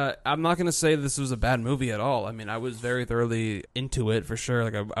 But I'm not going to say this was a bad movie at all. I mean, I was very thoroughly into it for sure.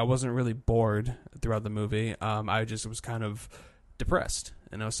 Like I wasn't really bored throughout the movie. I just was kind of depressed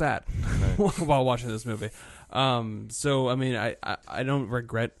and I was sad while watching this movie. So I mean, I don't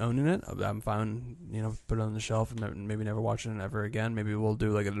regret owning it. I'm fine, put it on the shelf and maybe never watch it ever again. Maybe we'll do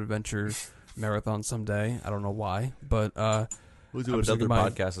like an adventure marathon someday. I don't know why, but We'll do I'm another thinking my-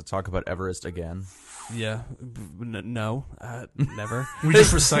 podcast to talk about Everest again. yeah, no, never. We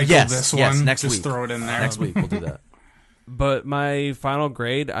just recycled Yes, this yes, one. next just week. throw it in there. Next week we'll do that. But my final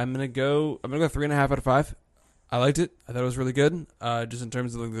grade, I'm gonna go 3.5 out of 5. I liked it. I thought it was really good. Just in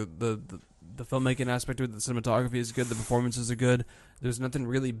terms of like the filmmaking aspect of it, the cinematography is good, the performances are good. There's nothing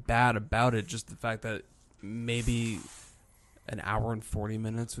really bad about it. Just the fact that maybe an hour and 40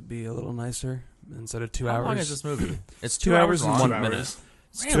 minutes would be a little nicer instead of 2 hours. How long is this movie? It's 2 hours and long. 1 2 minute. hours.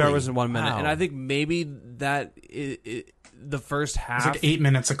 It's Really? 2 hours and 1 minute, Wow. and I think maybe that the first half. It's like 8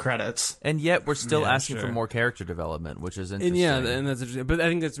 minutes of credits. And yet we're still Yeah, asking for sure. more character development, which is And interesting. yeah, and that's interesting. But I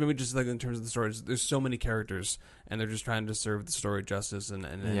think that's maybe just like in terms of the story. There's so many characters, and they're just trying to serve the story justice and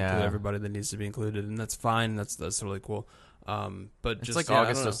Yeah. include everybody that needs to be included, and that's fine. That's really cool. But It's just like I don't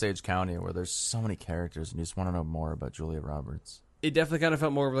August know. Osage County, where there's so many characters, and you just want to know more about Julia Roberts. It definitely kind of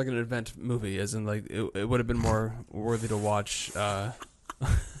felt more of like an event movie, as in like it would have been more worthy to watch.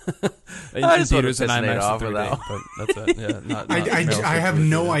 In I just wanna theaters and piss Nate IMAX off and 3D, without- but that's it. Yeah, not I Meryl have Streep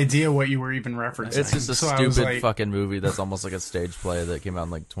no 3D. idea what you were even referencing. It's just a So I was stupid like, fucking movie that's almost like a stage play that came out in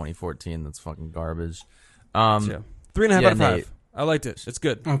like 2014 that's fucking garbage. Yeah. 3.5 Yeah, out of 5. Nate. I liked it. It's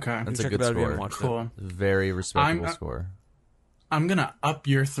good. Okay. You That's a check good it out if you score. haven't watched it. Cool. Very respectable I'm- score. I'm gonna up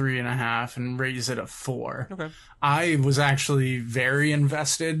your 3.5 and raise it a 4. Okay. I was actually very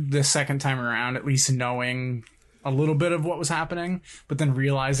invested the second time around, at least knowing a little bit of what was happening, but then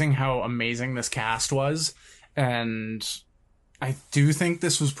realizing how amazing this cast was, and I do think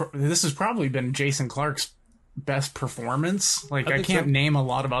this has probably been Jason Clarke's best performance. Like, I can't name a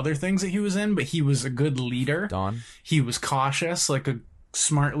lot of other things that he was in, but he was a good leader. Dawn. He was cautious, like a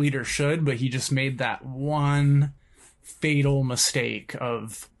smart leader should, but he just made that one fatal mistake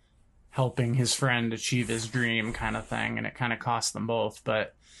of helping his friend achieve his dream kind of thing, and it kind of cost them both.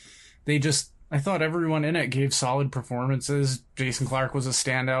 But I thought everyone in it gave solid performances. Jason Clarke was a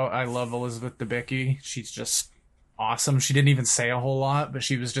standout. I love Elizabeth Debicki. She's just awesome. She didn't even say a whole lot, but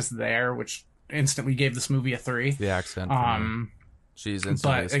she was just there, which instantly gave this movie a 3. The accent. She's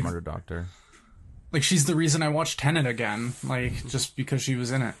instantly a smarter doctor. Like, she's the reason I watched Tenet again, like, just because she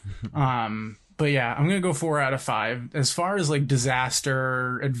was in it. But yeah, I'm gonna go 4 out of 5. As far as like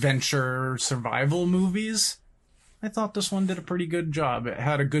disaster, adventure, survival movies, I thought this one did a pretty good job. It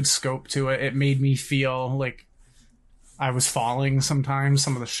had a good scope to it. It made me feel like I was falling sometimes.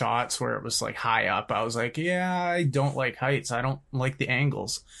 Some of the shots where it was like high up, I was like, yeah, I don't like heights. I don't like the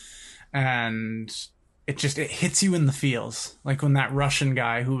angles. And it hits you in the feels. Like when that Russian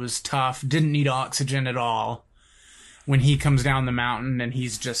guy who was tough, didn't need oxygen at all, when he comes down the mountain and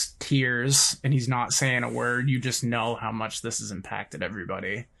he's just tears and he's not saying a word, you just know how much this has impacted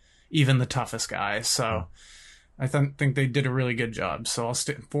everybody, even the toughest guy. So I think they did a really good job. So I'll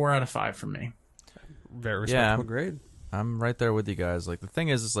stick 4 out of 5 for me. Very respectable grade. I'm right there with you guys. Like, the thing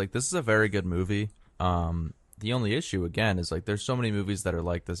is like, this is a very good movie. The only issue, again, is like there's so many movies that are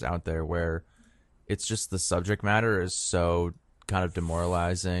like this out there where it's just the subject matter is so kind of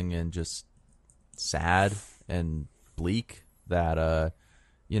demoralizing and just sad and bleak that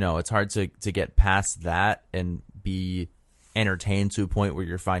it's hard to get past that and be entertained to a point where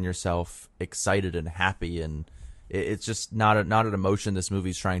you find yourself excited and happy, and it's just not an emotion this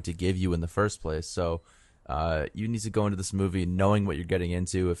movie's trying to give you in the first place. So you need to go into this movie knowing what you're getting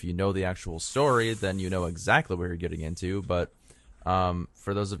into. If you know the actual story, then you know exactly what you're getting into. But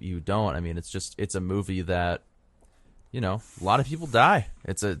for those of you who don't, I mean, it's a movie that, a lot of people die.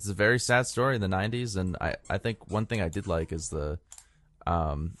 It's a very sad story in the 90s, and I think one thing I did like is the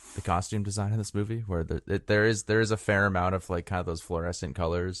costume design in this movie, where there is a fair amount of like kind of those fluorescent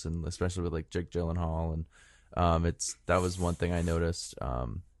colors, and especially with like Jake Gyllenhaal, and that was one thing I noticed.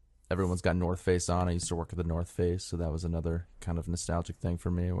 Everyone's got North Face on. I used to work at the North Face, so that was another kind of nostalgic thing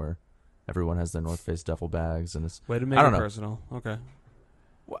for me, where everyone has their North Face duffel bags, and it's way to make it personal. Okay.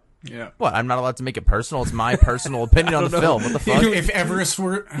 Yeah. What? I'm not allowed to make it personal. It's my personal opinion on the film. What the fuck? If Everest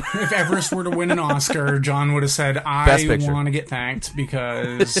were to win an Oscar, John would have said, "I want to get thanked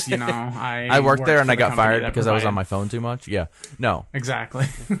because I worked there and I got fired because I was on my phone too much." Yeah. No. Exactly.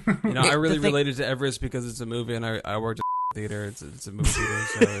 I really related to Everest because it's a movie, and I worked at theater. It's a movie theater,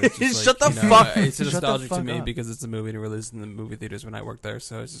 so it's just shut the fuck. It's nostalgic to me because it's a movie and it released in the movie theaters when I worked there.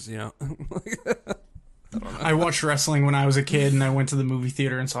 So it's just I watched wrestling when I was a kid, and I went to the movie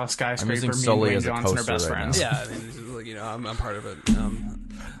theater and saw Skyscraper. Me and Dwayne Johnson are best friends. Yeah, I mean, it's just I'm part of it.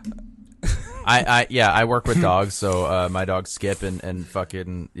 I work with dogs, so my dog Skip and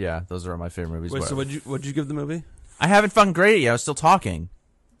fucking those are my favorite movies. Wait, so what'd you give the movie? I haven't fucking graded it yet. I was still talking,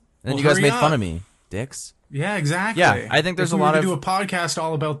 and then you guys made fun of me, dicks. Yeah, exactly. Yeah, I think there's a lot of... If we were to do a podcast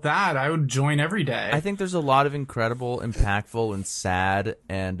all about that, I would join every day. I think there's a lot of incredible, impactful, and sad,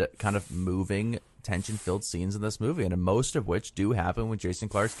 and kind of moving, tension-filled scenes in this movie, and most of which do happen with Jason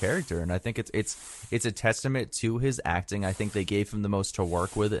Clarke's character. And I think it's a testament to his acting. I think they gave him the most to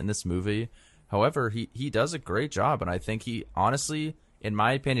work with in this movie. However, he does a great job, and I think he, honestly, in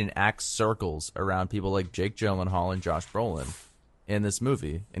my opinion, acts circles around people like Jake Gyllenhaal and Josh Brolin in this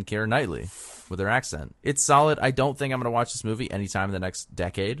movie, and Keira Knightley with their accent. It's solid. I don't think I'm going to watch this movie anytime in the next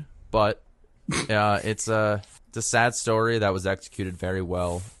decade, but it's a sad story that was executed very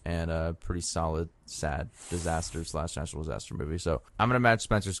well, and a pretty solid, sad disaster/natural disaster movie. So I'm going to match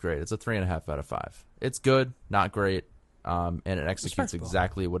Spencer's grade. It's a 3.5 out of 5. It's good, not great, and it executes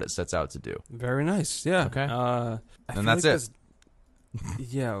exactly what it sets out to do. Very nice. Yeah. Okay. And that's it.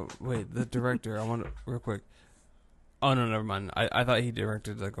 Yeah. Wait, the director. I want to real quick. Oh no, never mind. I thought he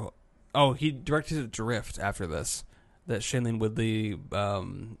directed he directed Drift after this. That Shailene Woodley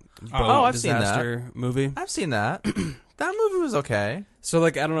I've seen that movie. I've seen that. That movie was okay. So I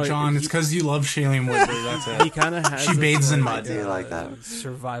don't know, John. It's because you love Shailene Woodley. That's it. He kind of has. She bathes in mud. Do you like that?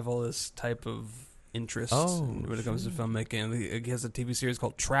 Survivalist type of interest when it comes to filmmaking. He has a TV series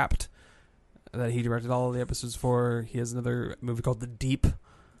called Trapped that he directed all of the episodes for. He has another movie called The Deep.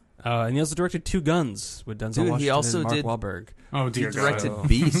 And he also directed Two Guns with Denzel Washington he also and Mark did Wahlberg. Oh dear He directed God.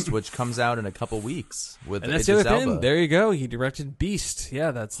 Beast, which comes out in a couple weeks with And that's the Idris other thing. Elba. There you go. He directed Beast.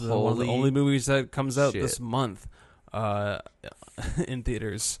 Yeah, that's one of the Holy only movies that comes out shit. this month in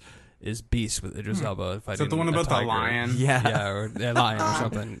theaters. Is Beast with Idris Elba. If I Is that the one about the lion? Yeah, or lion or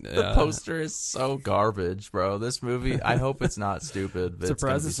something. The poster is so garbage, bro. This movie, I hope it's not stupid. But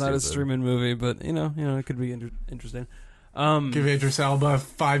Surprised it's not a streaming movie, but you know, it could be interesting. Give Idris Elba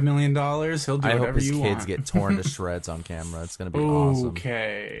 $5 million. He'll do I hope whatever his you kids want. get torn to shreds on camera. It's gonna be awesome.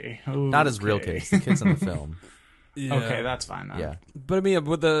 Okay. Not his real kids, the kids in the film. Yeah. Okay, that's fine then. Yeah. But I mean,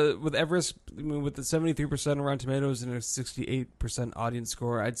 with Everest, with the 73% around Tomatoes and a 68% audience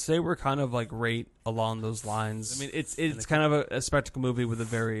score, I'd say we're kind of like right along those lines. I mean, it's kind of a spectacle movie with a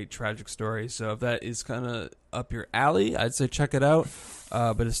very tragic story. So if that is kind of up your alley, I'd say check it out.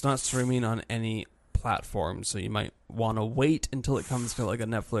 But it's not streaming on any platform, so you might want to wait until it comes to like a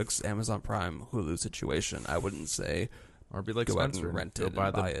Netflix, Amazon Prime, Hulu situation. I wouldn't say Or be like go out Spencer, and rent go it buy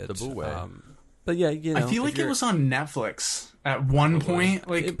and buy it. the Boo-way. But yeah, you know, I feel like it was on Netflix at one point,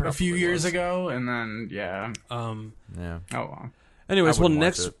 like It a few probably years was. ago, and then yeah. Yeah. Oh well. Anyways, I well, wouldn't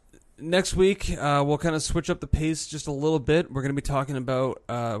watch next week we'll kind of switch up the pace just a little bit. We're going to be talking about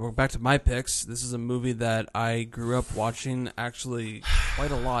we're back to my picks. This is a movie that I grew up watching actually quite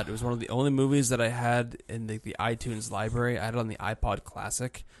a lot. It was one of the only movies that I had in the iTunes library. I had it on the iPod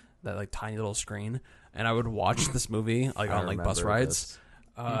Classic, that like tiny little screen, and I would watch this movie like on like bus remember rides. this.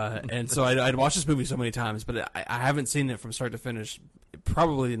 And so I'd watched this movie so many times, but I haven't seen it from start to finish,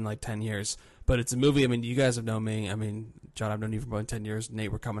 probably in like 10 years. But it's a movie. I mean, you guys have known me. I mean, John, I've known you for more than 10 years.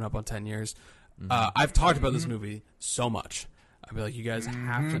 Nate, we're coming up on 10 years. I've talked about this movie so much. I'd be like, you guys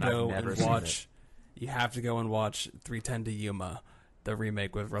have to go I've never and seen watch. You have to go and watch 3:10 to Yuma, the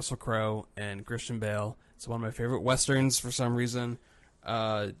remake with Russell Crowe and Christian Bale. It's one of my favorite westerns for some reason.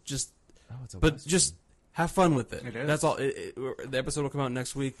 Just have fun with it. It is. That's all. The episode will come out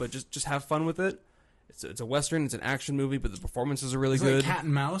next week, but just have fun with it. It's a western. It's an action movie, but the performances are really It's good. like cat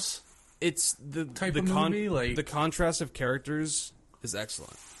and mouse. It's the type the of movie, like- the contrast of characters is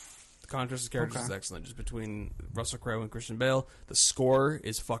excellent. The contrast of characters Okay. is excellent, just between Russell Crowe and Christian Bale. The score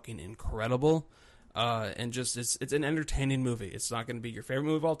is fucking incredible, and just it's an entertaining movie. It's not going to be your favorite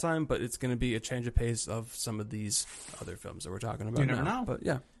movie of all time, but it's going to be a change of pace of some of these other films that we're talking about. You never now. know. But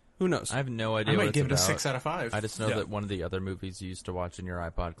yeah, who knows? I have no I idea what might it's give it a about. 6 out of 5. I just know Yeah. that one of the other movies you used to watch in your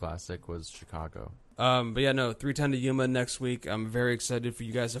iPod Classic was Chicago. But yeah, no, 3:10 to Yuma next week. I'm very excited for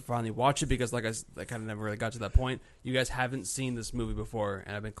you guys to finally watch it because, like I kind of never really got to that point. You guys haven't seen this movie before,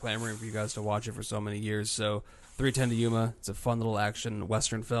 and I've been clamoring for you guys to watch it for so many years. So 3:10 to Yuma, it's a fun little action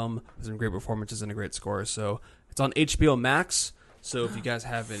western film with some great performances and a great score. So it's on HBO Max. So if you guys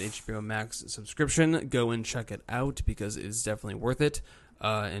have an HBO Max subscription, go and check it out because it is definitely worth it.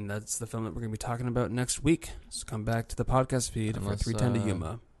 And that's the film that we're going to be talking about next week. So come back to the podcast feed Unless, for 3:10 to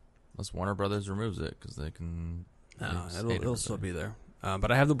Yuma. Unless Warner Brothers removes it because they can. No, they it'll hate still everybody. be there.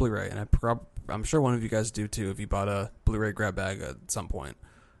 But I have the Blu-ray, and I'm sure one of you guys do too. If you bought a Blu-ray grab bag at some point,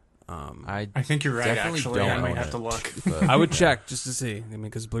 I think you're right. definitely Actually, don't I might own have it, to look. but- I would check just to see. I mean,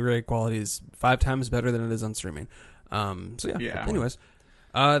 because Blu-ray quality is 5 times better than it is on streaming. So yeah. Yeah. Anyways,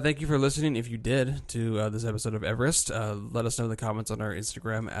 thank you for listening. If you did to this episode of Everest, let us know in the comments on our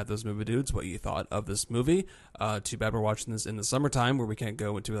Instagram at Those Movie Dudes what you thought of this movie. Too bad we're watching this in the summertime where we can't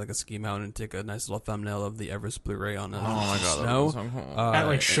go into like a ski mountain and take a nice little thumbnail of the Everest Blu-ray on Oh my god! snow. At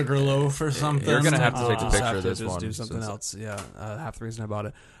like Sugarloaf or something. You're gonna have to take a Just picture have of to this just one, do something since- else. Yeah, half the reason I bought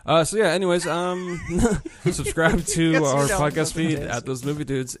it. So yeah. Anyways, subscribe to Yes, our we don't. podcast feed at Those Movie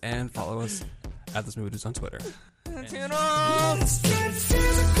Dudes and follow us at Those Movie Dudes on Twitter. It's